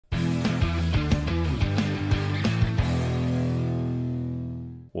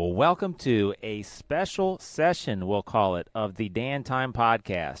Well, welcome to a special session, we'll call it, of the Dan Time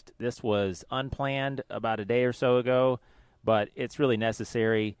Podcast. This was unplanned about a day or so ago, but it's really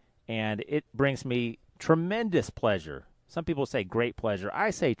necessary, and it brings me tremendous pleasure. Some people say great pleasure. I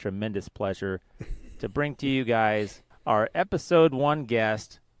say tremendous pleasure to bring to you guys our episode 1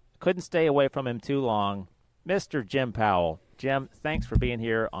 guest. Couldn't stay away from him too long, Mr. Jim Powell. Jim, thanks for being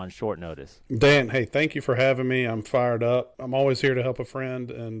here on short notice. Dan, hey, thank you for having me. I'm fired up. I'm always here to help a friend,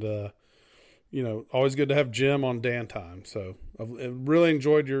 and always good to have Jim on Dan Time. So I've really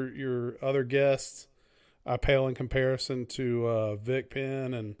enjoyed your other guests. I pale in comparison to Vic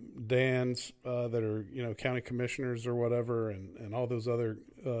Penn and Dan's that are county commissioners or whatever, and all those other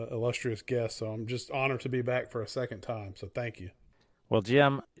illustrious guests. So I'm just honored to be back for a second time. So thank you. Well,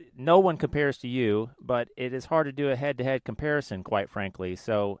 Jim, no one compares to you, but it is hard to do a head-to-head comparison, quite frankly.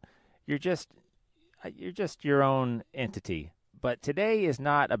 So you're just your own entity. But today is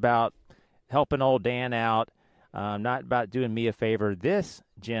not about helping old Dan out, not about doing me a favor. This,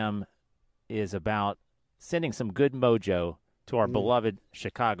 Jim, is about sending some good mojo to our beloved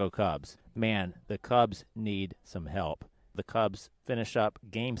Chicago Cubs. Man, the Cubs need some help. The Cubs finish up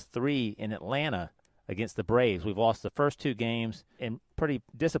Game 3 in Atlanta against the Braves. We've lost the first 2 games in pretty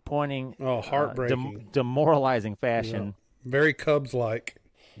disappointing, heartbreaking, demoralizing fashion. Yeah. Very Cubs-like.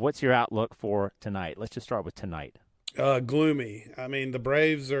 What's your outlook for tonight? Let's just start with tonight. Gloomy. I mean, the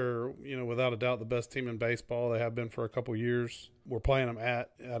Braves are, without a doubt the best team in baseball. They have been for a couple years. We're playing them at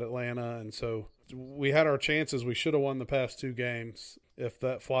Atlanta, and so we had our chances. We should have won the past 2 games if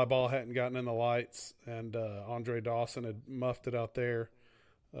that fly ball hadn't gotten in the lights and Andre Dawson had muffed it out there.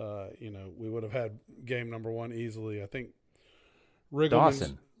 We would have had game number 1 easily. I think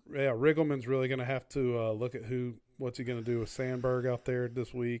Riggleman's really going to have to look at what's he going to do with Sandberg out there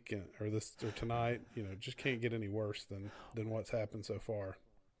this week or tonight. Just can't get any worse than what's happened so far.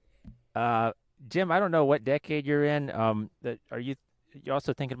 Jim, I don't know what decade you're in. Are you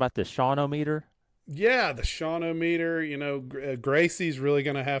also thinking about the Shawno-meter? Yeah, the Shawno-meter. Gracie's really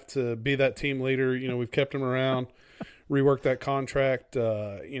going to have to be that team leader. We've kept him around. Rework that contract.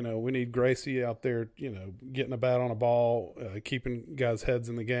 We need Gracie out there, getting a bat on a ball, keeping guys' heads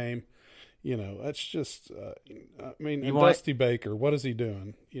in the game. That's just, Dusty Baker, what is he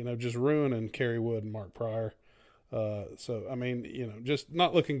doing? Just ruining Kerry Wood and Mark Pryor. Just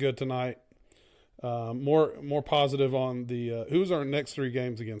not looking good tonight. More positive on the who's our next 3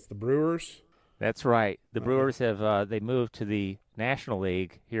 games against the Brewers. That's right. The Brewers have they moved to the National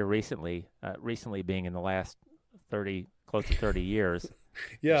League here recently. Recently being in the last close to 30 years.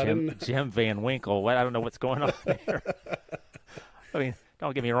 Yeah, Jim Van Winkle. I don't know what's going on there. I mean,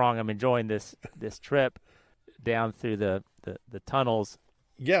 don't get me wrong. I'm enjoying this trip down through the tunnels.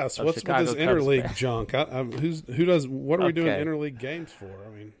 Yes. What's Chicago with this interleague junk? What are we doing interleague games for? I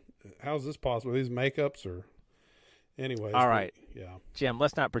mean, how is this possible? Are these makeups or? Anyways. All right. Yeah. Jim,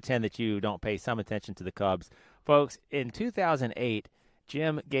 let's not pretend that you don't pay some attention to the Cubs, folks. In 2008.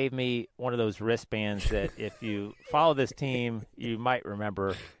 Jim gave me one of those wristbands that if you follow this team, you might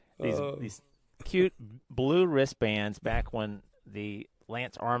remember these cute blue wristbands back when the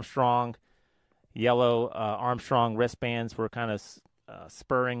Lance Armstrong, yellow Armstrong wristbands were kind of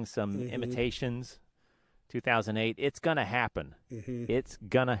spurring some imitations. 2008, it's going to happen. It's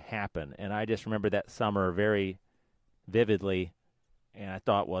going to happen. And I just remember that summer very vividly, and I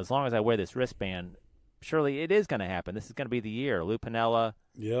thought, well, as long as I wear this wristband, surely it is going to happen. This is going to be the year. Lou Piniella.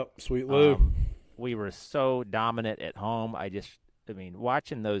 Yep, sweet Lou. We were so dominant at home.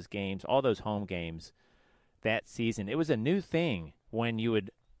 Watching those games, all those home games that season, it was a new thing when you would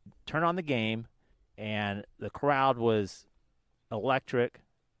turn on the game and the crowd was electric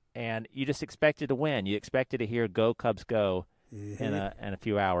and you just expected to win. You expected to hear "Go Cubs Go" in a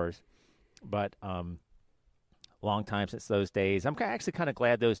few hours. But long time since those days. I'm actually kind of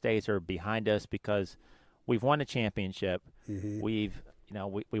glad those days are behind us because we've won a championship. We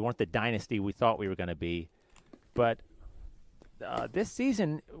weren't the dynasty we thought we were going to be. But this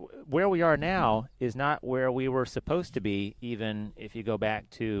season, where we are now, is not where we were supposed to be, even if you go back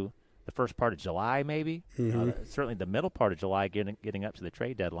to the first part of July, maybe. Certainly the middle part of July, getting up to the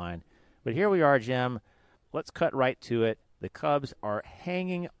trade deadline. But here we are, Jim. Let's cut right to it. The Cubs are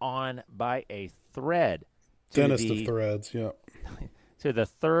hanging on by a thread. Thinnest of threads, yeah. To the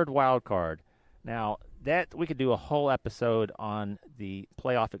 3rd wild card. Now, that we could do a whole episode on the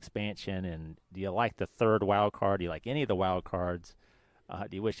playoff expansion, and do you like the 3rd wild card? Do you like any of the wild cards?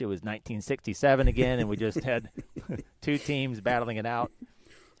 Do you wish it was 1967 again and we just had 2 teams battling it out?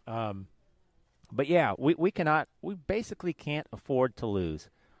 But yeah, we basically can't afford to lose.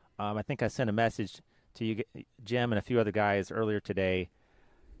 I think I sent a message to you, Jim, and a few other guys earlier today.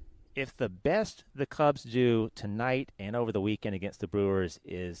 if the best the Cubs do tonight and over the weekend against the Brewers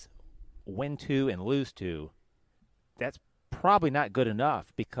is win 2 and lose 2, that's probably not good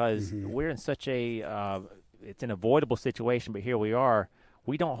enough because we're in such a it's an avoidable situation, but here we are.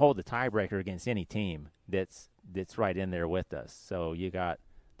 We don't hold the tiebreaker against any team that's right in there with us. So you got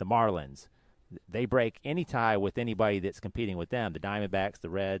the Marlins. They break any tie with anybody that's competing with them, the Diamondbacks, the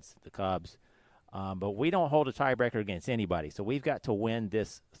Reds, the Cubs. But we don't hold a tiebreaker against anybody. So we've got to win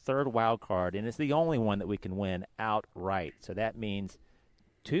this third wild card, and it's the only one that we can win outright. So that means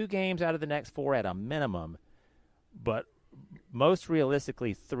 2 games out of the next 4 at a minimum, but most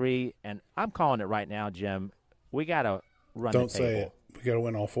realistically 3. And I'm calling it right now, Jim. We got to run Don't the table. say it. We got to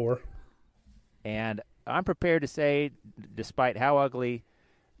win all 4. And I'm prepared to say, despite how ugly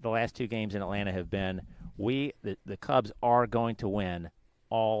the last 2 games in Atlanta have been, the Cubs are going to win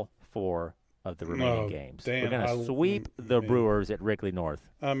all 4 of the remaining games. Dan, we're going to sweep the Brewers at Wrigley North.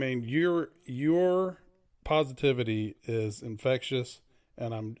 I mean, your positivity is infectious,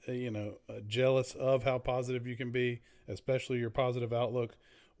 and I'm jealous of how positive you can be, especially your positive outlook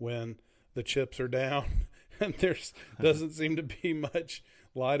when the chips are down and there's doesn't seem to be much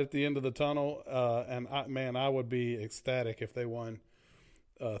light at the end of the tunnel. And I would be ecstatic if they won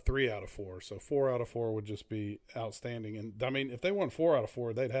 3 out of 4. So 4 out of 4 would just be outstanding. And I mean, if they won 4 out of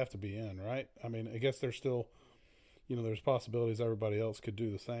 4, they'd have to be in, right? I mean, I guess there's still, there's possibilities everybody else could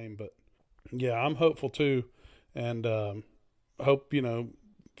do the same. But yeah, I'm hopeful too, and hope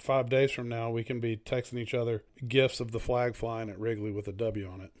 5 days from now we can be texting each other gifs of the flag flying at Wrigley with a W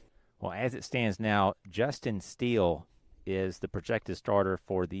on it. Well, as it stands now, Justin Steele is the projected starter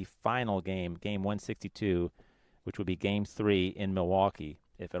for the final game, game 162, which would be game 3 in Milwaukee.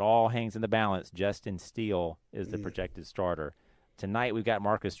 If it all hangs in the balance, Justin Steele is the projected starter. Tonight we've got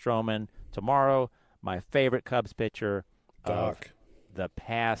Marcus Stroman. Tomorrow, my favorite Cubs pitcher of the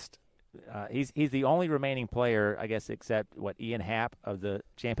past. He's the only remaining player, I guess, except Ian Happ of the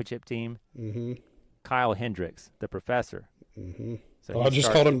championship team. Mm-hmm. Kyle Hendricks, the professor. Mm-hmm. So I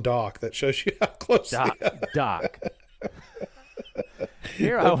just called him Doc. That shows you how close. Doc.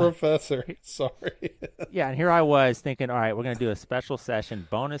 Professor. Sorry. Yeah, and here I was thinking, all right, we're going to do a special session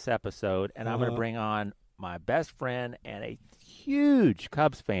bonus episode, and I'm going to bring on my best friend and a huge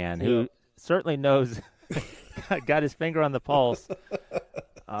Cubs fan who certainly knows, got his finger on the pulse.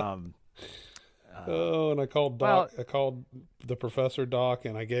 And I called Doc. I called the Professor Doc,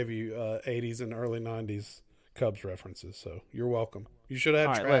 and I gave you 80s and early 90s Cubs references. So you're welcome. You should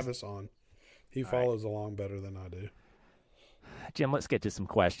have Travis on. He follows along better than I do. Jim, let's get to some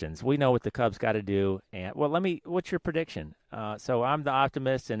questions. We know what the Cubs got to do, and what's your prediction? So I'm the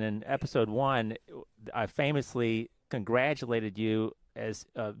optimist, and in episode 1, I famously congratulated you as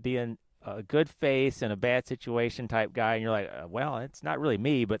being a good face in a bad situation type guy, and you're like, well, it's not really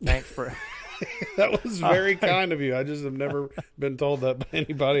me, but thanks for. That was very kind of you. I just have never been told that by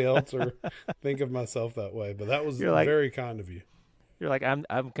anybody else or think of myself that way. But that was very kind of you. You're like, I'm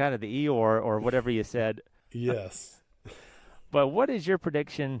kind of the Eeyore or whatever you said. Yes. But what is your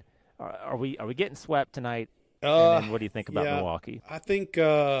prediction? Are we getting swept tonight? And then what do you think about Milwaukee? I think,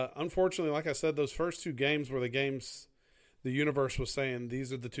 unfortunately, like I said, those first 2 games were the games the universe was saying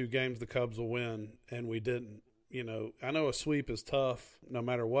these are the 2 games the Cubs will win, and we didn't. I know a sweep is tough no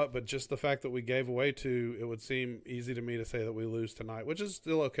matter what, but just the fact that we gave away 2, it would seem easy to me to say that we lose tonight, which is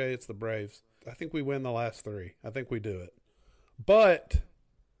still okay. It's the Braves. I think we win the last 3. I think we do it. But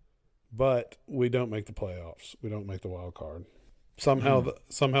we don't make the playoffs. We don't make the wild card. Somehow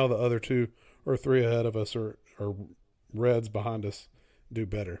the other 2 or 3 ahead of us or Reds behind us do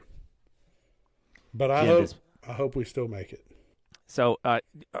better. But I hope we still make it. So,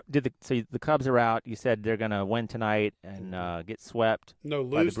 the Cubs are out. You said they're going to win tonight and get swept. No,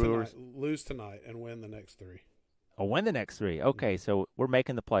 lose tonight. Lose tonight and win the next 3. Oh, win the next 3. Okay, so we're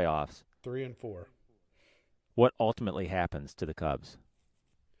making the playoffs. 3 and 4. What ultimately happens to the Cubs?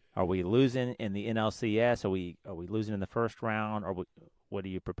 Are we losing in the NLCS? Are we losing in the first round? Or what are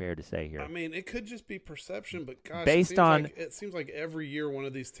you prepared to say here? I mean, it could just be perception, but gosh, it seems like every year one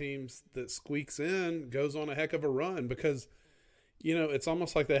of these teams that squeaks in goes on a heck of a run because it's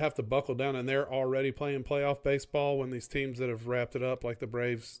almost like they have to buckle down, and they're already playing playoff baseball when these teams that have wrapped it up, like the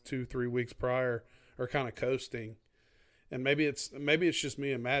Braves 2-3 weeks prior, are kind of coasting. And maybe it's just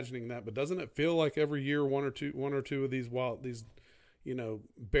me imagining that, but doesn't it feel like every year one or two of these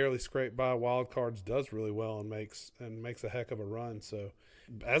barely scraped by wild cards does really well and makes a heck of a run? So,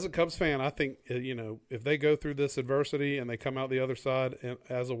 as a Cubs fan, I think if they go through this adversity and they come out the other side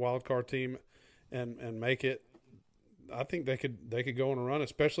as a wild card team and make it, I think they could go on a run,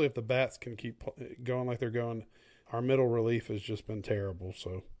 especially if the bats can keep going like they're going. Our middle relief has just been terrible.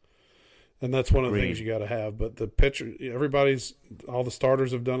 So And that's one of the Agreed. things you got to have. But the pitcher, all the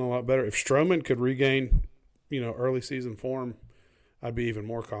starters have done a lot better. If Stroman could regain, early season form, I'd be even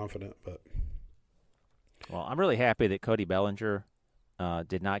more confident. But Well, I'm really happy that Cody Bellinger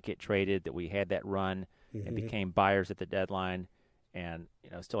did not get traded, that we had that run and became buyers at the deadline, and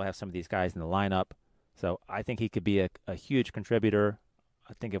still have some of these guys in the lineup. So I think he could be a huge contributor.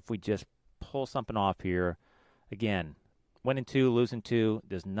 I think if we just pull something off here, again, winning 2, losing 2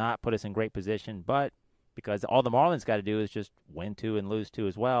 does not put us in great position, but because all the Marlins got to do is just win 2 and lose 2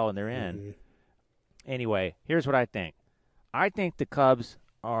 as well, and they're in. Anyway, here's what I think. I think the Cubs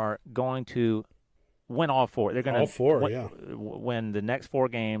are going to win all 4. They're going to win the next 4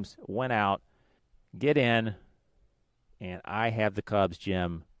 games, win out, get in, and I have the Cubs,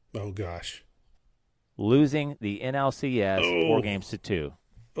 Jim. Oh, gosh. Losing the NLCS 4 games to 2.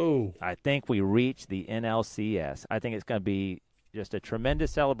 Oh. I think we reach the NLCS. I think it's going to be just a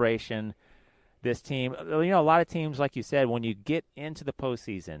tremendous celebration. This team, a lot of teams, like you said, when you get into the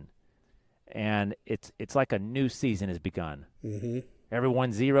postseason, and it's like a new season has begun.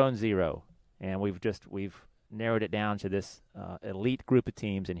 Everyone's 0-0, and we've narrowed it down to this elite group of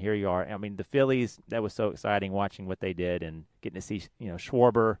teams, and here you are. I mean, the Phillies, that was so exciting watching what they did and getting to see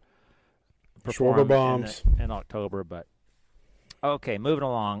Schwarber bombs in October. But okay, moving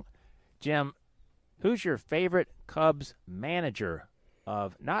along, Jim, who's your favorite Cubs manager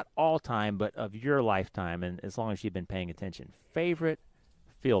of not all time but of your lifetime, and as long as you've been paying attention? Favorite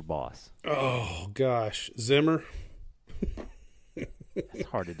field boss? Oh gosh, Zimmer. It's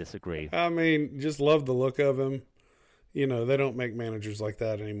hard to disagree. I mean, just love the look of him. They don't make managers like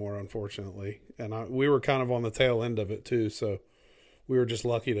that anymore, unfortunately. And we were kind of on the tail end of it too, so we were just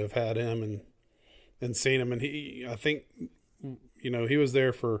lucky to have had him and seen him. And I think, he was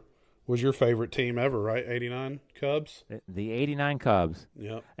there was your favorite team ever, right? 89 Cubs? The 89 Cubs.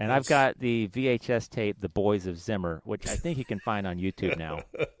 Yep. And I've got the VHS tape, The Boys of Zimmer, which I think you can find on YouTube now.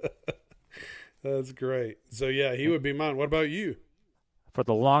 That's great. So, yeah, he would be mine. What about you? For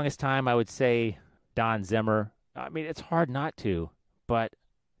the longest time, I would say Don Zimmer. I mean, it's hard not to, but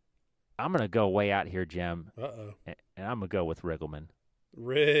I'm going to go way out here, Jim. Uh-oh. And I'm going to go with Riggleman.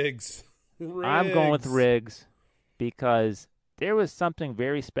 Riggs. I'm going with Riggs because there was something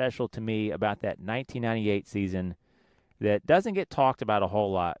very special to me about that 1998 season that doesn't get talked about a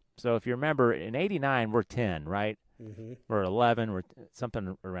whole lot. So if you remember, in 89, we're 10, right? We're 11. We're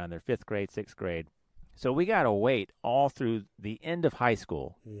something around there, 5th grade, 6th grade. So we got to wait all through the end of high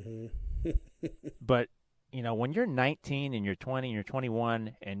school. But, when you're 19 and you're 20 and you're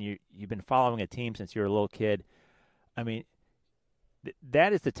 21 and you've been following a team since you were a little kid, I mean,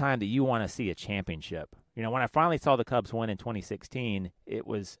 that is the time that you want to see a championship. When I finally saw the Cubs win in 2016, it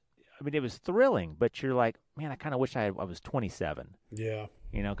was thrilling, but you're like, man, I kind of wish I was 27. Yeah.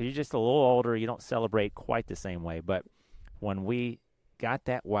 Because you're just a little older. You don't celebrate quite the same way. But when we got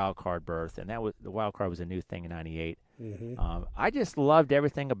that wild card berth, and the wild card was a new thing in '98. I just loved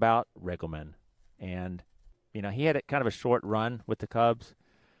everything about Riggleman, and he had kind of a short run with the Cubs.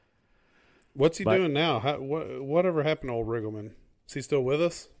 What's he doing now? Whatever happened to old Riggleman? Is he still with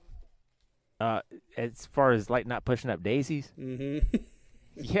us? As far as like not pushing up daisies,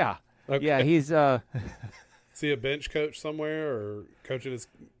 yeah, okay. Yeah, he's. Is he a bench coach somewhere, or coaching his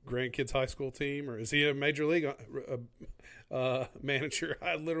grandkids' high school team, or is he a major league manager?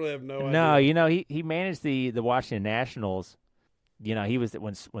 I literally have no idea. No, he managed the Washington Nationals. He was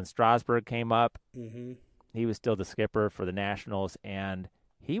when Strasburg came up. He was still the skipper for the Nationals, and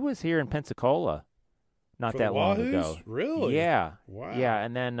he was here in Pensacola not that long ago. Really? Yeah. Wow. Yeah,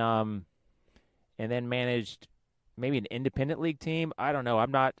 and then managed maybe an independent league team. I don't know.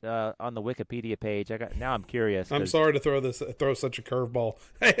 I'm not on the Wikipedia page. Now I'm curious. I'm sorry to throw such a curveball.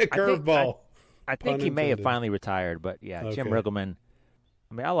 Hey, a curveball. I think he may have finally retired, but yeah, okay. Jim Riggleman.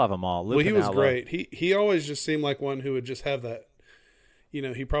 I mean, I love them all. He was great. He always just seemed like one who would just have that.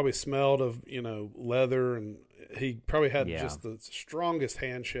 He probably smelled of leather, and he probably had just the strongest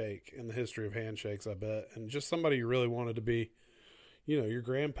handshake in the history of handshakes, I bet, and just somebody you really wanted to be. Your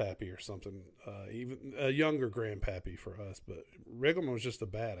grandpappy or something, even a younger grandpappy for us. But Riggleman was just a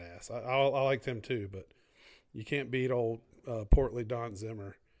badass. I liked him too, but you can't beat old portly Don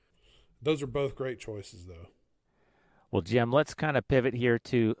Zimmer. Those are both great choices, though. Well, Jim, let's kind of pivot here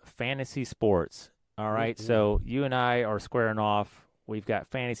to fantasy sports. All right, so you and I are squaring off. We've got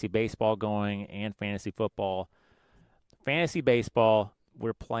fantasy baseball going and fantasy football. Fantasy baseball,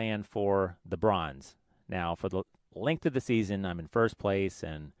 we're playing for the bronze. Now, for the length of the season, I'm in first place,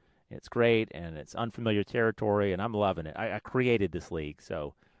 and it's great, and it's unfamiliar territory, and I'm loving it. I created this league,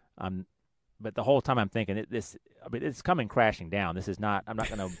 so I'm but the whole time I'm thinking it's coming crashing down. This is not. I'm not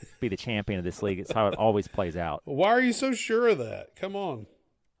going to be the champion of this league. It's how it always plays out. Why are you so sure of that? Come on.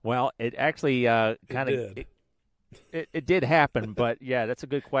 Well, it actually kind of it did happen, but yeah, that's a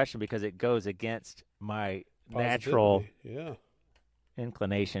good question because it goes against my natural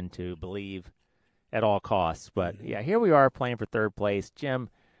inclination to believe at all costs. But yeah, here we are playing for third place. Jim,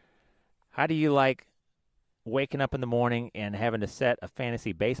 how do you like waking up in the morning and having to set a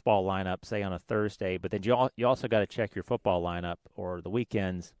fantasy baseball lineup, say on a Thursday, but then you also got to check your football lineup or the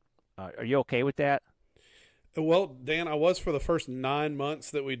weekends? Are you okay with that? Well, Dan, I was for the first 9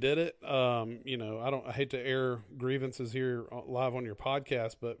 months that we did it. I hate to air grievances here live on your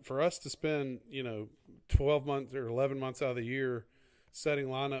podcast, but for us to spend 12 months or 11 months out of the year setting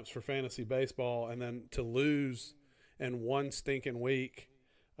lineups for fantasy baseball and then to lose in one stinking week.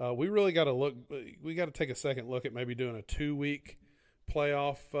 We really got to look. We got to take a second look at maybe doing a 2-week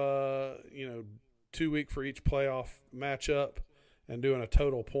playoff. 2 week for each playoff matchup, and doing a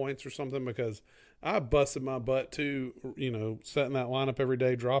total points or something. Because I busted my butt too. Setting that lineup every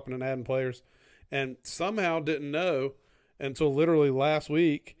day, dropping and adding players, and somehow didn't know until literally last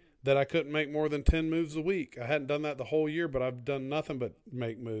week that I couldn't make more than 10 moves a week. I hadn't done that the whole year, but I've done nothing but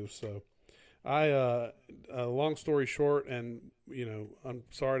make moves. So, long story short, and I'm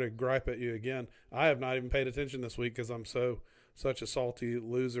sorry to gripe at you again. I have not even paid attention this week because I'm such a salty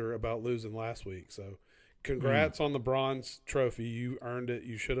loser about losing last week. So congrats on the bronze trophy. You earned it.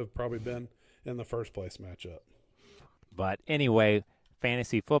 You should have probably been in the first place matchup. But anyway,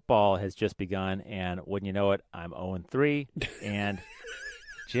 fantasy football has just begun, and wouldn't you know it, I'm 0-3. And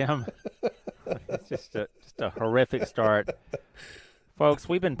Jim, it's just a horrific start. Folks,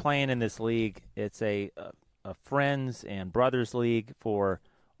 we've been playing in this league. It's a friends and brothers league for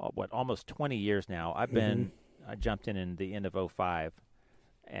almost 20 years now. I jumped in the end of 2005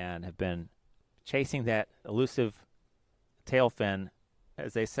 and have been chasing that elusive tail fin,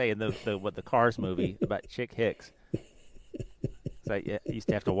 as they say in the Cars movie about Chick Hicks. So I used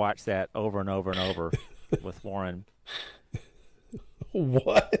to have to watch that over and over and over with Warren.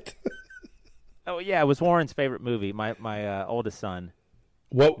 What? Oh yeah, it was Warren's favorite movie. My oldest son.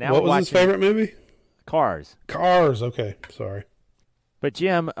 What was his favorite movie? Cars. Okay, sorry. But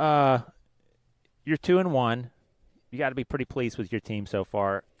Jim, you're 2-1. You got to be pretty pleased with your team so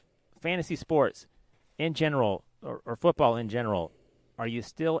far. Fantasy sports in general, or football in general, are you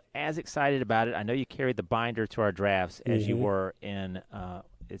still as excited about it? I know you carried the binder to our drafts as you were in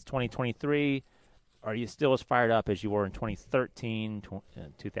it's 2023. Are you still as fired up as you were in 2013,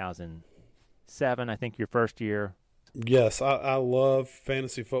 2007, I think your first year? Yes, I love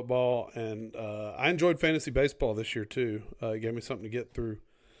fantasy football, and I enjoyed fantasy baseball this year too. It gave me something to get through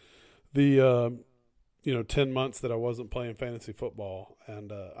the 10 months that I wasn't playing fantasy football,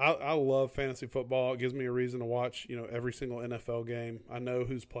 and I love fantasy football. It gives me a reason to watch every single NFL game. I know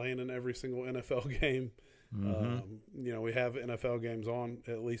who's playing in every single NFL game. We have NFL games on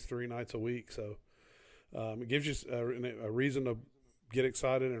at least 3 nights a week, so it gives you a reason to get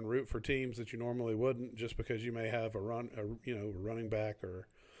excited and root for teams that you normally wouldn't, just because you may have a running back or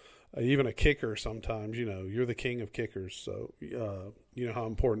even a kicker. Sometimes you're the king of kickers, so you know how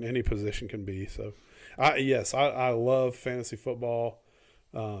important any position can be. So I love fantasy football.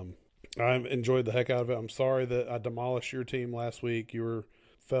 I enjoyed the heck out of it. I'm sorry that I demolished your team last week. It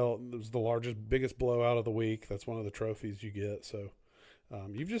was the biggest blowout of the week. That's one of the trophies you get. So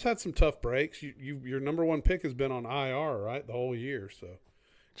you've just had some tough breaks. Your number one pick has been on IR, right, the whole year. So,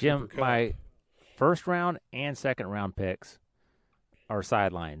 Jim, my first round and second round picks are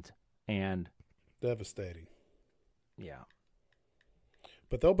sidelined, and devastating. Yeah,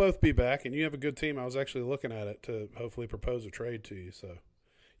 but they'll both be back, and you have a good team. I was actually looking at it to hopefully propose a trade to you. So,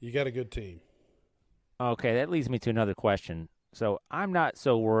 you got a good team. Okay, that leads me to another question. So, I'm not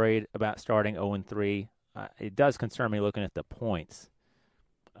so worried about starting 0-3. It does concern me looking at the points.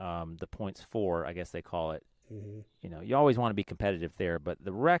 The points for, I guess they call it. You always want to be competitive there, but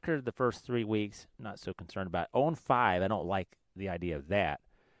the record the first 3 weeks, not so concerned about. 0-5, I don't like the idea of that.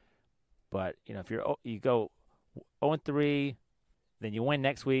 But if you go 0-3, then you win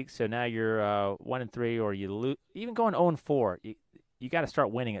next week, so now you're 1-3, or you lose. Even going 0-4, you got to start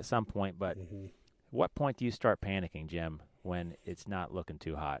winning at some point. But what point do you start panicking, Jim, when it's not looking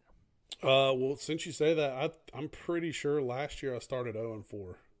too hot? Well, since you say that, I'm pretty sure last year I started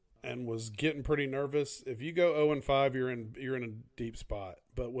 0-4 and was getting pretty nervous. If you go 0-5, you're in a deep spot.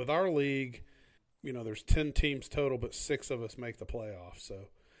 But with our league, there's 10 teams total, but 6 of us make the playoffs. So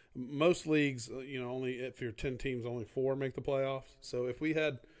most leagues, only if you're 10 teams, only 4 make the playoffs. So if we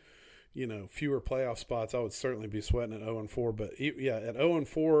had, fewer playoff spots, I would certainly be sweating at 0-4. But yeah, at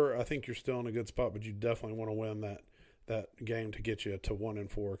 0-4, I think you're still in a good spot. But you definitely want to win that game to get you to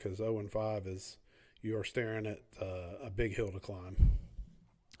 1-4, because 0-5 is you are staring at a big hill to climb.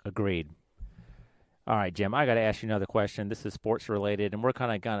 Agreed. All right, Jim, I got to ask you another question. This is sports related, and we're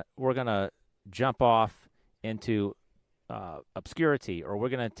gonna jump off into obscurity, or we're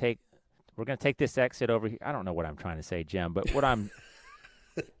gonna take this exit over here. I don't know what I'm trying to say, Jim, but what I'm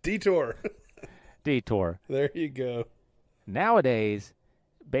Detour. There you go. Nowadays,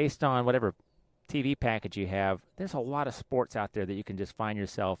 based on whatever TV package you have, there's a lot of sports out there that you can just find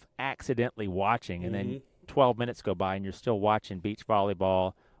yourself accidentally watching, and then 12 minutes go by and you're still watching beach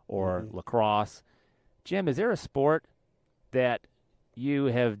volleyball or lacrosse. Jim, is there a sport that you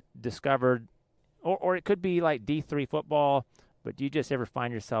have discovered, or it could be like D3 football, but do you just ever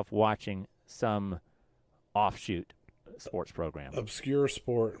find yourself watching some offshoot sports program? Obscure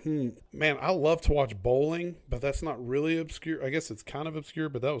sport. Man, I love to watch bowling, but that's not really obscure. I guess it's kind of obscure,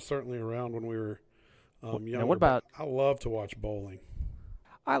 but that was certainly around when we were younger. Now, what about? I love to watch bowling.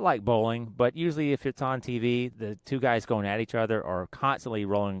 I like bowling, but usually if it's on TV, the two guys going at each other are constantly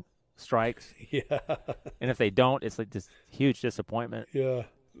rolling strikes. Yeah. And if they don't, it's like this huge disappointment. Yeah.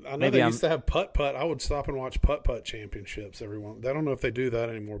 I know they used to have putt-putt. I would stop and watch putt-putt championships every once. I don't know if they do that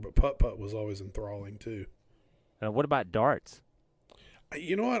anymore, but putt-putt was always enthralling too. What about darts?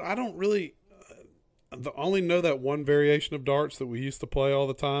 You know what? I don't really I only know that one variation of darts that we used to play all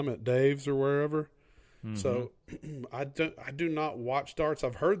the time at Dave's or wherever. So I do not watch darts.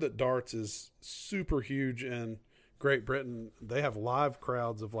 I've heard that darts is super huge in Great Britain. They have live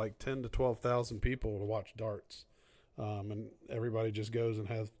crowds of like 10 to 12,000 people to watch darts. And everybody just goes and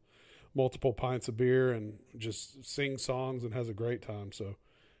has multiple pints of beer and just sings songs and has a great time. So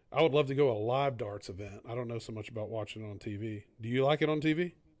I would love to go to a live darts event. I don't know so much about watching it on TV. Do you like it on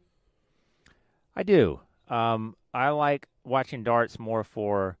TV? I do. I like watching darts more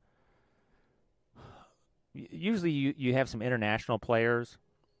for usually you have some international players,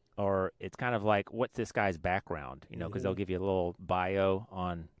 or it's kind of like, what's this guy's background, because they'll give you a little bio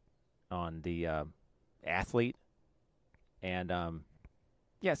on the athlete. And,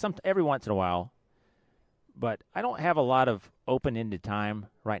 every once in a while. But I don't have a lot of open-ended time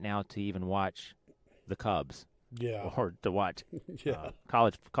right now to even watch the Cubs. Yeah. Or to watch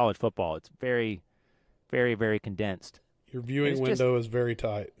college football. It's very, very, very condensed. Your viewing window is very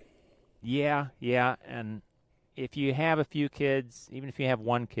tight. Yeah. And if you have a few kids, even if you have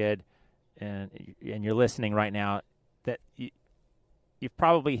one kid, and you're listening right now, that you've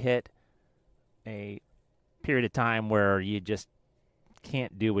probably hit a period of time where you just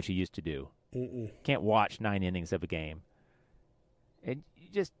can't do what you used to do. Can't watch 9 innings of a game, and you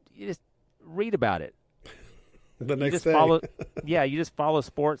just read about it. The next day, you just follow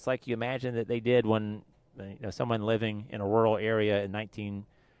sports like you imagine that they did when someone living in a rural area in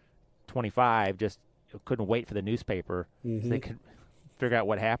 1925 just couldn't wait for the newspaper so they could figure out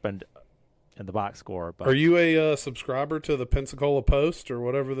what happened in the box score. But are you a subscriber to the Pensacola Post or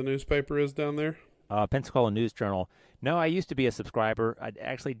whatever the newspaper is down there? Pensacola News Journal. No, I used to be a subscriber. I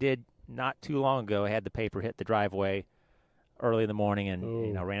actually did not too long ago. I had the paper hit the driveway early in the morning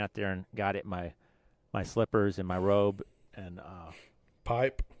and ran out there and got it in my slippers and my robe and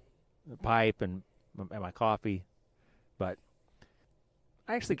pipe and my coffee. But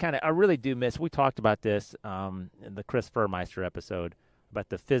I actually I really do miss, we talked about this in the Chris Furmeister episode about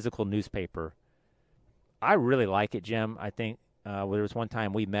the physical newspaper. I really like it, Jim. I think there was one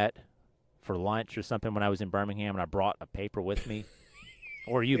time we met for lunch or something when I was in Birmingham, and I brought a paper with me.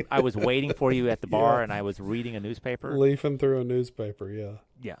 Or I was waiting for you at the bar, and I was reading a newspaper. Leafing through a newspaper, yeah.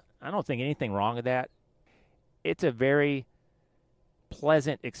 Yeah, I don't think anything wrong with that. It's a very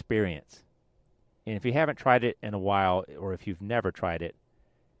pleasant experience. And if you haven't tried it in a while, or if you've never tried it,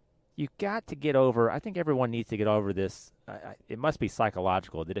 you've got to get over, I think everyone needs to get over this. It must be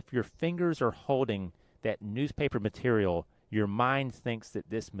psychological, that if your fingers are holding that newspaper material, your mind thinks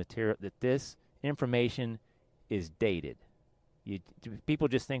that this information is dated. People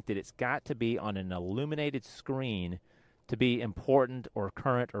just think that it's got to be on an illuminated screen to be important or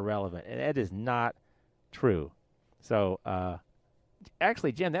current or relevant, and that is not true. So,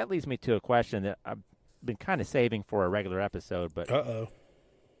 actually, Jim, that leads me to a question that I've been kind of saving for a regular episode. But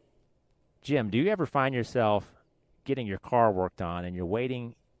Jim, do you ever find yourself getting your car worked on and you're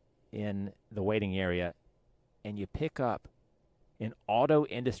waiting in the waiting area and you pick up an auto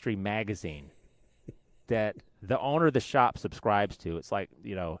industry magazine that the owner of the shop subscribes to? It's like,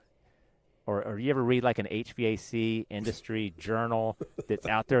 or you ever read like an HVAC industry journal that's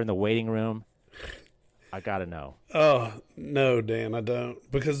out there in the waiting room? I got to know. Oh, no, Dan, I don't.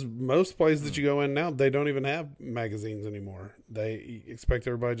 Because most places that you go in now, they don't even have magazines anymore. They expect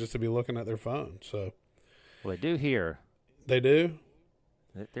everybody just to be looking at their phone. So, Well, I do hear they do?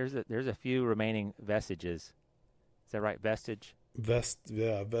 there's a few remaining vestiges. Is that right? Vestige?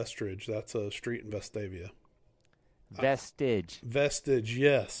 Vestridge. That's a street in Vestavia. Vestige. Vestige,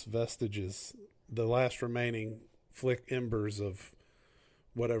 yes. Vestiges. The last remaining flick embers of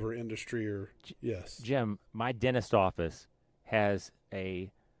whatever industry or, yes. Jim, my dentist office has a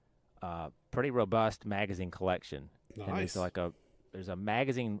pretty robust magazine collection. Nice. And there's a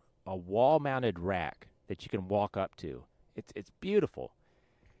magazine, a wall-mounted rack that you can walk up to. It's beautiful.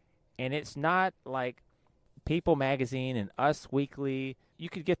 And it's not like People Magazine and Us Weekly. You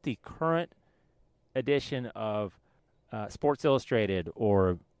could get the current edition of Sports Illustrated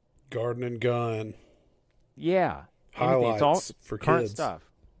or Garden and Gun. Yeah. Highlights it's all for current kids. stuff.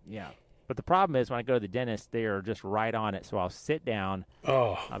 Yeah. But the problem is when I go to the dentist, they are just right on it. So I'll sit down.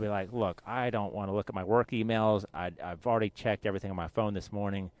 Oh. I'll be like, look, I don't want to look at my work emails. I've already checked everything on my phone this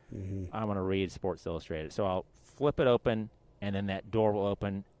morning. Mm-hmm. I want to read Sports Illustrated. So I'll flip it open, and then that door will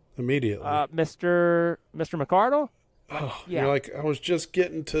open. Immediately. Mr. McCardle? Oh, yeah. You're like, I was just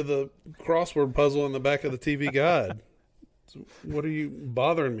getting to the crossword puzzle in the back of the TV guide. So what are you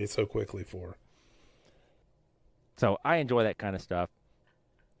bothering me so quickly for? So I enjoy that kind of stuff.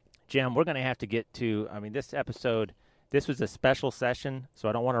 Jim, we're going to have to get to, this episode, this was a special session, so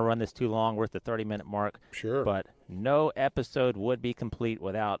I don't want to run this too long. We're at the 30-minute mark. Sure. But no episode would be complete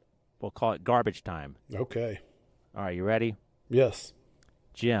without, we'll call it garbage time. Okay. All right, you ready? Yes.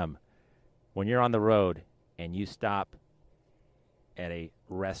 Jim, when you're on the road and you stop at a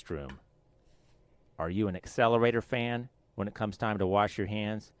restroom, are you an accelerator fan when it comes time to wash your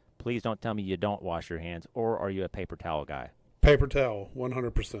hands? Please don't tell me you don't wash your hands, or are you a paper towel guy? Paper towel,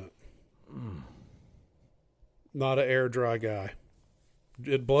 100%. Not an air dry guy.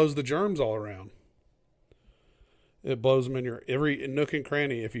 It blows the germs all around. It blows them in your every nook and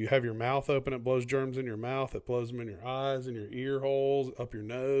cranny. If you have your mouth open, it blows germs in your mouth. It blows them in your eyes, in your ear holes, up your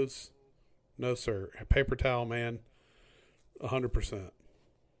nose. No, sir. Paper towel, man, 100%.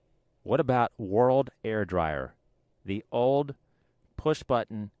 What about World Air Dryer? The old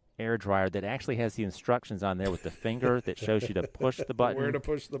push-button air dryer that actually has the instructions on there with the finger that shows you to push the button. Where to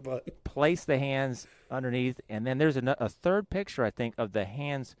push the button. Place the hands underneath, and then there's a third picture, I think, of the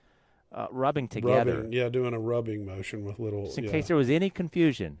hands rubbing together. Doing a rubbing motion with little... Just in case there was any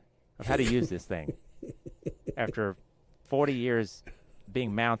confusion of how to use this thing after 40 years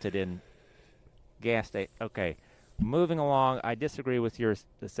being mounted in gas station. Okay, moving along, I disagree with your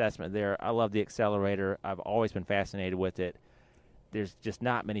assessment there. I love the accelerator. I've always been fascinated with it. There's just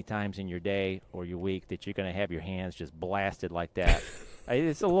not many times in your day or your week that you're going to have your hands just blasted like that.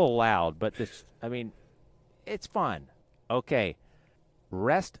 It's a little loud, but it's fun. Okay,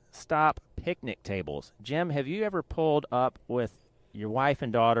 rest stop picnic tables. Jim, have you ever pulled up with your wife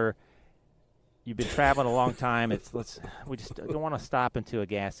and daughter? You've been traveling a long time. We just don't want to stop into a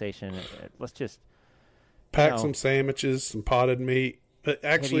gas station. Let's just pack some sandwiches, some potted meat. But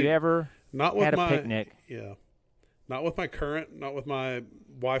actually, have you ever had a picnic? Yeah. Not with my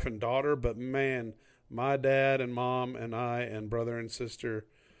wife and daughter, but man, my dad and mom and I and brother and sister,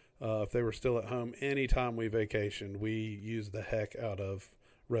 if they were still at home, anytime we vacationed, we used the heck out of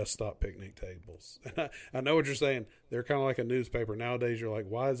rest stop picnic tables. And I know what you're saying. They're kind of like a newspaper. Nowadays, you're like,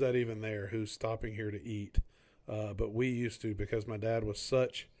 why is that even there? Who's stopping here to eat? But we used to, because my dad was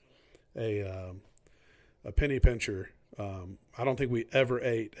such a penny pincher. I don't think we ever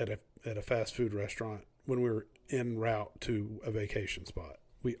ate at a fast food restaurant when we were en route to a vacation spot.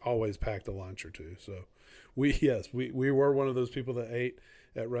 We always packed a lunch or two. So we were one of those people that ate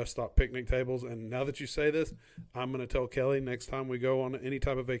at rest stop picnic tables. And now that you say this, I'm going to tell Kelly next time we go on any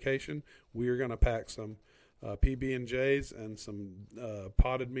type of vacation, we are going to pack some PB&Js and some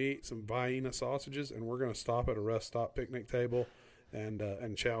potted meat, some Vienna sausages, and we're going to stop at a rest stop picnic table and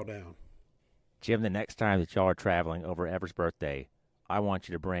chow down. Jim, the next time that y'all are traveling over Ever's birthday, I want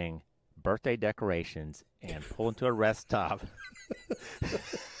you to bring birthday decorations and pull into a rest stop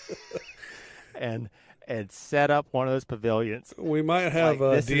and set up one of those pavilions. We might have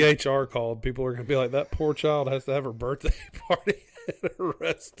DHR called. People are going to be like, that poor child has to have her birthday party at a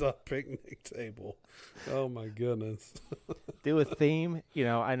rest stop picnic table. Oh, my goodness. Do a theme.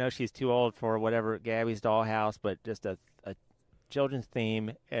 I know she's too old for whatever, Gabby's Dollhouse, but just a children's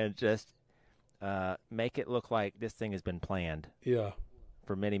theme and just make it look like this thing has been planned. Yeah.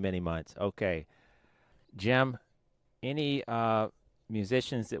 For many, many months. Okay. Jim, any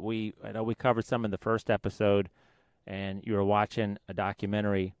musicians that I know we covered some in the first episode, and you were watching a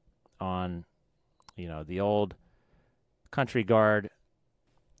documentary on, the old country guard.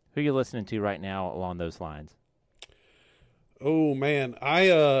 Who are you listening to right now along those lines? Oh, man. I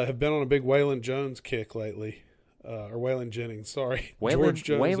have been on a big Waylon Jones kick lately. Or Waylon Jennings, sorry. George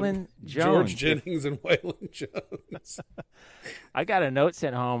Jones. Jennings and Waylon Jones. I got a note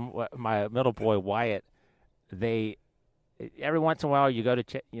sent home. My middle boy, Wyatt, every once in a while you go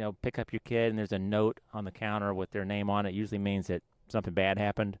to pick up your kid, and there's a note on the counter with their name on it. Usually means that something bad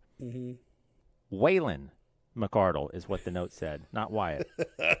happened. Mm-hmm. Waylon McArdle is what the note said, not Wyatt.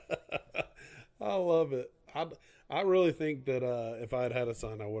 I love it. I really think that if I had had a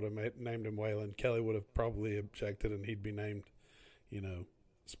son, I would have named him Waylon. Kelly would have probably objected, and he'd be named,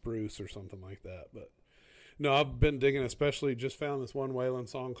 Spruce or something like that. But no, I've been digging, especially just found this one Waylon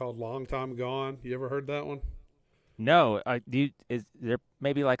song called "Long Time Gone." You ever heard that one? No. Is there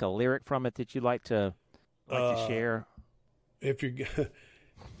maybe like a lyric from it that you'd like to share? If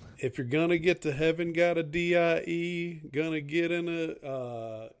you're gonna get to heaven, got a DIE. Gonna get in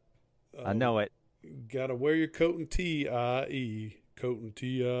I know it. Gotta wear your coat and TIE. Coat and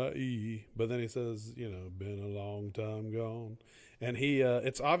TIE. But then he says, been a long time gone. And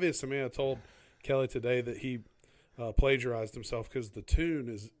it's obvious to me, I told Kelly today that he plagiarized himself because the tune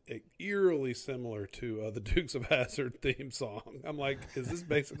is eerily similar to the Dukes of Hazzard theme song. I'm like, is this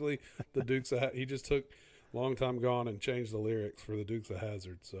basically the Dukes of Hazzard? He just took Long Time Gone and changed the lyrics for the Dukes of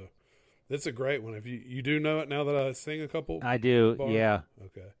Hazzard. So it's a great one. If you do know it now that I sing a couple? I do, bars? yeah.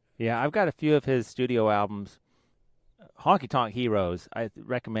 Okay. Yeah, I've got a few of his studio albums. Honky Tonk Heroes, I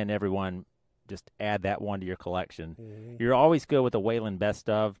recommend everyone just add that one to your collection. Mm-hmm. You're always good with a Waylon best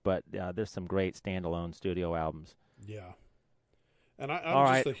of, but there's some great standalone studio albums. Yeah. And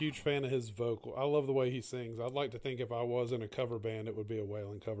I'm just a huge fan of his vocal. I love the way he sings. I'd like to think if I was in a cover band, it would be a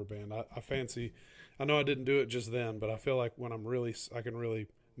Waylon cover band. I know I didn't do it just then, but I feel like when I can really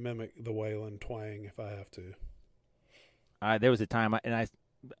mimic the Waylon twang if I have to. There was a time,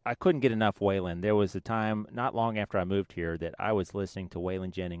 I couldn't get enough Waylon. There was a time not long after I moved here that I was listening to Waylon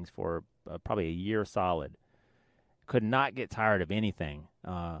Jennings for probably a year solid. Could not get tired of anything.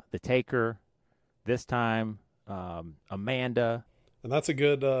 The Taker, This Time, Amanda. And that's a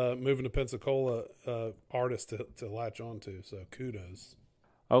good moving to Pensacola artist to latch on to, so kudos.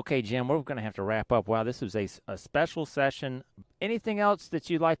 Okay, Jim, we're going to have to wrap up. Wow, this was a special session. Anything else that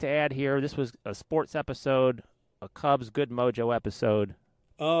you'd like to add here? This was a sports episode, a Cubs Good Mojo episode.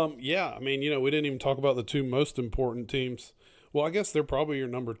 Yeah, we didn't even talk about the two most important teams. Well, I guess they're probably your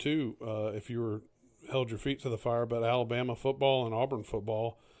number two if you held your feet to the fire, but Alabama football and Auburn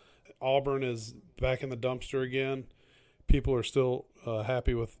football. Auburn is back in the dumpster again. People are still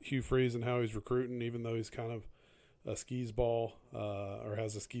happy with Hugh Freeze and how he's recruiting, even though he's kind of a skis ball or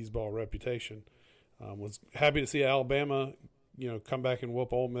has a skis ball reputation. Was happy to see Alabama, come back and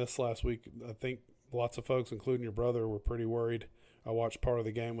whoop Ole Miss last week. I think lots of folks, including your brother, were pretty worried. I watched part of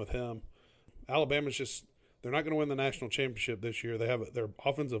the game with him. Alabama's they're not going to win the national championship this year. Their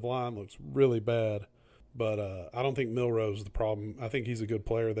offensive line looks really bad, but I don't think Milroe's the problem. I think he's a good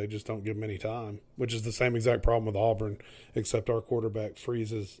player. They just don't give him any time, which is the same exact problem with Auburn, except our quarterback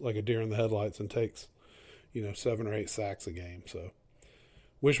freezes like a deer in the headlights and takes, 7 or 8 sacks a game. So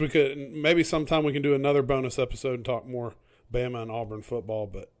wish we could, maybe sometime we can do another bonus episode and talk more Bama and Auburn football,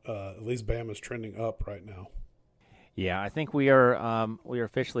 but at least Bama's trending up right now. Yeah, I think we are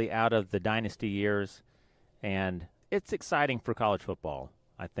officially out of the dynasty years, and it's exciting for college football.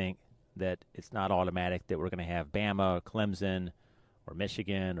 I think that it's not automatic that we're going to have Bama or Clemson or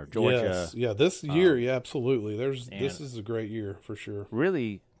Michigan or Georgia. Yes. Yeah, this year, absolutely. This is a great year for sure.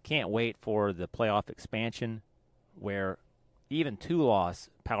 Really can't wait for the playoff expansion where even 2-loss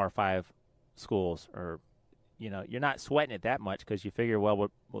Power 5 schools are, you're not sweating it that much because you figure, well,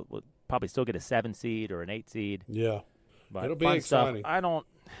 we'll probably still get a 7 seed or an 8 seed. Yeah. But it'll be exciting. Stuff.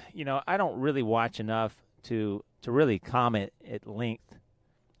 I don't really watch enough to really comment at length.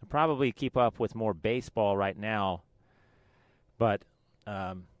 I probably keep up with more baseball right now, but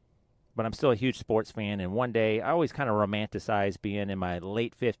I'm still a huge sports fan. And one day, I always kind of romanticize being in my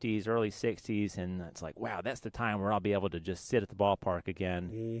late 50s, early 60s, and it's like, wow, that's the time where I'll be able to just sit at the ballpark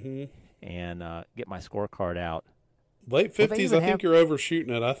again and get my scorecard out. Late 50s, I think you're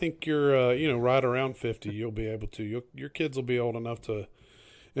overshooting it. I think you're, right around 50. You'll be able to. Your kids will be old enough to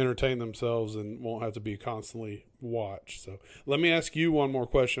entertain themselves and won't have to be constantly watched. So let me ask you one more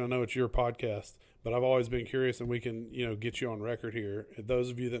question. I know it's your podcast, but I've always been curious, and we can, get you on record here.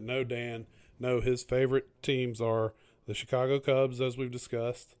 Those of you that know Dan know his favorite teams are the Chicago Cubs, as we've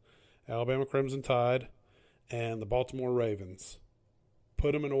discussed, Alabama Crimson Tide, and the Baltimore Ravens.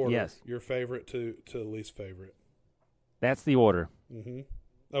 Put them in order. Yes. Your favorite to least favorite. That's the order.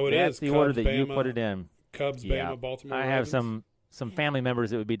 Mm-hmm. Oh, it That's is. the Cubs, order that you Bama, put it in. Cubs, Yeah. Bama, Baltimore I have Ravens. some family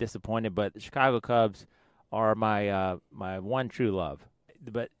members that would be disappointed, but the Chicago Cubs are my my one true love.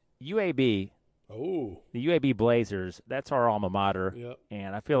 But UAB, Oh, the UAB Blazers, that's our alma mater, yep.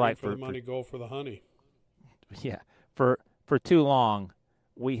 and I feel Green like for the money, goal for the honey. yeah, for too long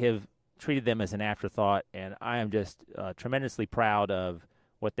we have treated them as an afterthought, and I am just tremendously proud of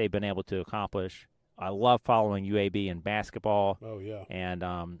what they've been able to accomplish. I love following UAB in basketball. Oh, yeah. And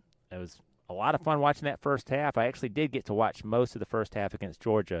it was a lot of fun watching that first half. I actually did get to watch most of the first half against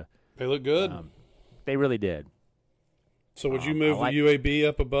Georgia. They look good. They really did. So would you move the UAB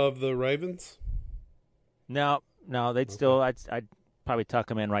up above the Ravens? No, they'd still. I'd probably tuck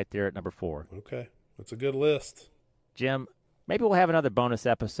them in right there at number 4. Okay, that's a good list. Jim, maybe we'll have another bonus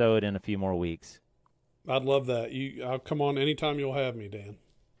episode in a few more weeks. I'd love that. I'll come on anytime you'll have me, Dan.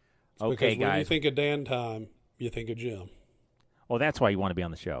 Okay, because guys. when you think of Dan time, you think of Jim. Well, that's why you want to be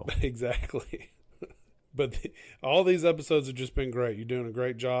on the show. Exactly. But all these episodes have just been great. You're doing a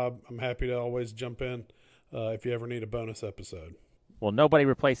great job. I'm happy to always jump in if you ever need a bonus episode. Well, nobody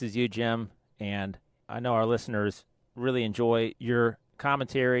replaces you, Jim, and I know our listeners really enjoy your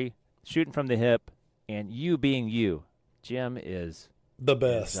commentary, shooting from the hip, and you being you. Jim is the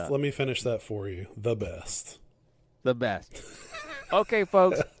best. Let me finish that for you. The best. The best. Okay,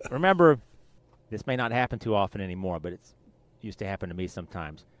 folks, remember, this may not happen too often anymore, but it used to happen to me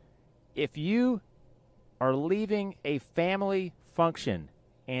sometimes. If you are leaving a family function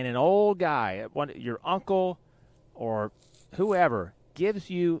and an old guy, your uncle or whoever, gives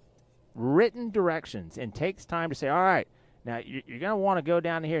you written directions and takes time to say, all right, now you're going to want to go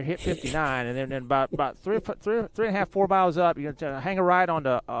down here, hit 59, and then about three and a half, 4 miles up, you're going to hang a right on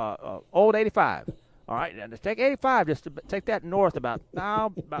the old 85. All right, now take 85, just to take that north about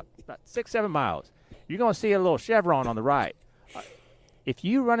 6, 7 miles. You're going to see a little chevron on the right. If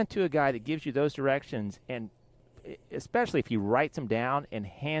you run into a guy that gives you those directions, and especially if he writes them down and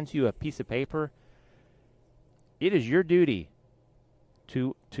hands you a piece of paper, it is your duty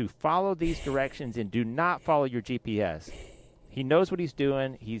to follow these directions and do not follow your GPS. He knows what he's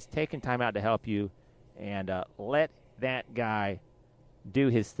doing. He's taking time out to help you, and let that guy do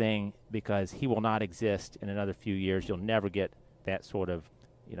his thing, because he will not exist in another few years. You'll never get that sort of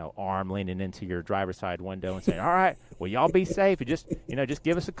arm leaning into your driver's side window and saying, all right, well, y'all be safe. You just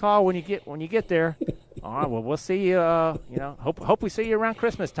give us a call when you get there. All right, well, we'll see you, hope we see you around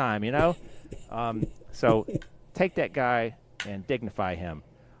Christmas time, So take that guy and dignify him.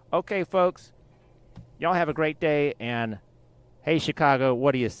 Okay, folks, y'all have a great day. And, hey, Chicago,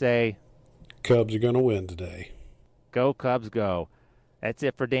 what do you say? Cubs are going to win today. Go, Cubs, go. That's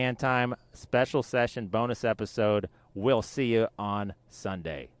it for Dan Time. Special session, bonus episode. We'll see you on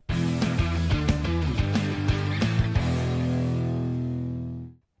Sunday.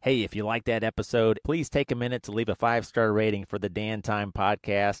 Hey, if you like that episode, please take a minute to leave a 5-star rating for the Dan Time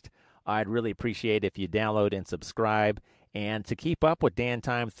podcast. I'd really appreciate if you download and subscribe. And to keep up with Dan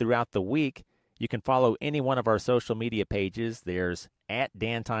Time throughout the week, you can follow any one of our social media pages. There's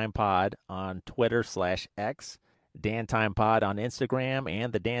 @DanTimePod on Twitter/X, Dan Time Pod on Instagram,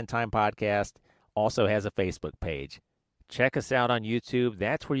 and the Dan Time Podcast also has a Facebook page. Check us out on YouTube.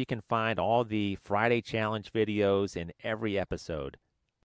 That's where you can find all the Friday Challenge videos in every episode.